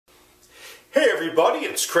Hey everybody,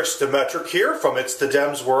 it's Demetrick here from It's the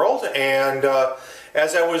Dems World, and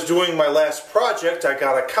as I was doing my last project, I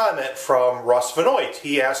got a comment from Russ Vanoit.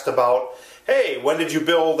 He asked about, hey, when did you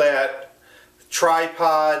build that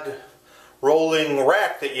tripod rolling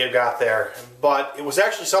rack that you got there? But it was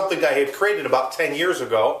actually something I had created about 10 years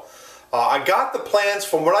ago. I got the plans,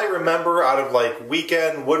 from what I remember, out of like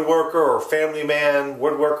Weekend Woodworker or Family Man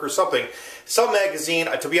Woodworker or something. Some magazine.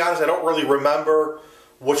 To be honest, I don't really remember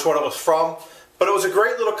which one it was from, but it was a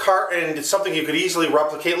great little cart and it's something you could easily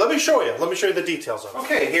replicate. Let me show you. Let me show you the details of it.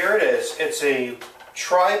 Okay, here it is. It's a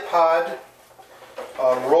tripod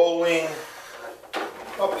rolling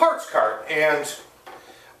parts cart, and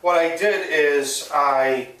what I did is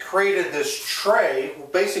I created this tray.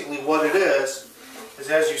 Basically what it is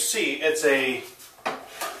as you see, it's a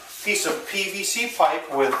piece of PVC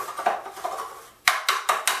pipe with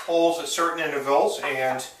holes at certain intervals,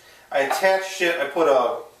 and I attached it. I put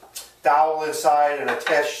a dowel inside and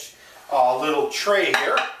attached a little tray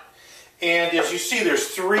here. And as you see, there's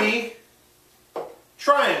 3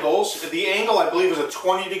 triangles. The angle, I believe, is a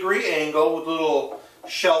 20-degree angle with a little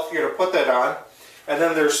shelf here to put that on. And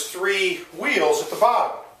then there's 3 wheels at the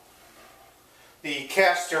bottom. The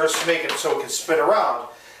casters to make it so it can spin around.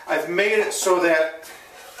 I've made it so that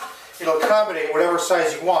it'll accommodate whatever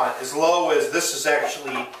size you want, as low as this is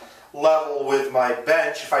actually level with my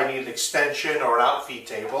bench if I need an extension or an outfeed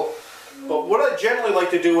table. But what I generally like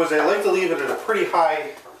to do is I like to leave it at a pretty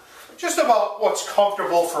high, just about what's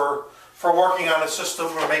comfortable for working on a system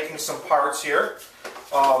or making some parts here.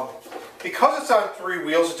 Because it's on 3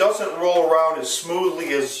 wheels, it doesn't roll around as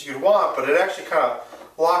smoothly as you'd want, but it actually kind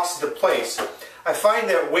of locks into place. I find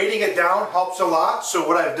that weighting it down helps a lot, so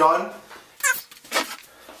what I've done,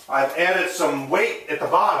 I've added some weight at the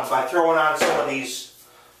bottom by throwing on some of these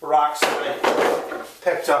rocks that I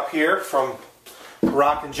picked up here from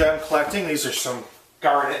Rock and Gem Collecting. These are some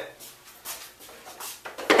garnet.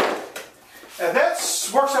 And that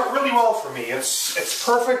works out really well for me. It's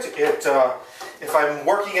perfect. If I'm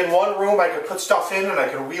working in one room, I can put stuff in and I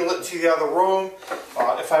can wheel it into the other room.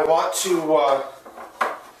 If I want to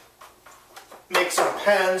make some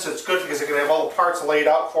pens, it's good because I can have all the parts laid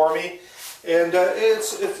out for me. And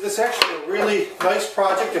it's actually a really nice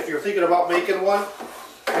project if you're thinking about making one.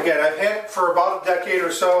 Again, I've had it for about a decade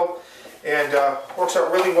or so, and works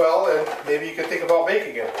out really well, and maybe you could think about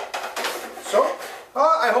making it. So,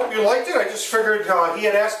 I hope you liked it. I just figured he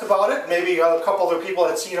had asked about it, maybe a couple other people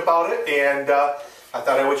had seen about it, and I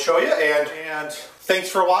thought I would show you. And thanks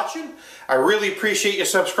for watching. I really appreciate you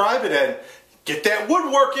subscribing, and get that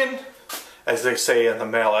woodworking, as they say in the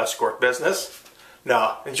male escort business.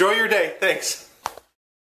 Now, enjoy your day. Thanks.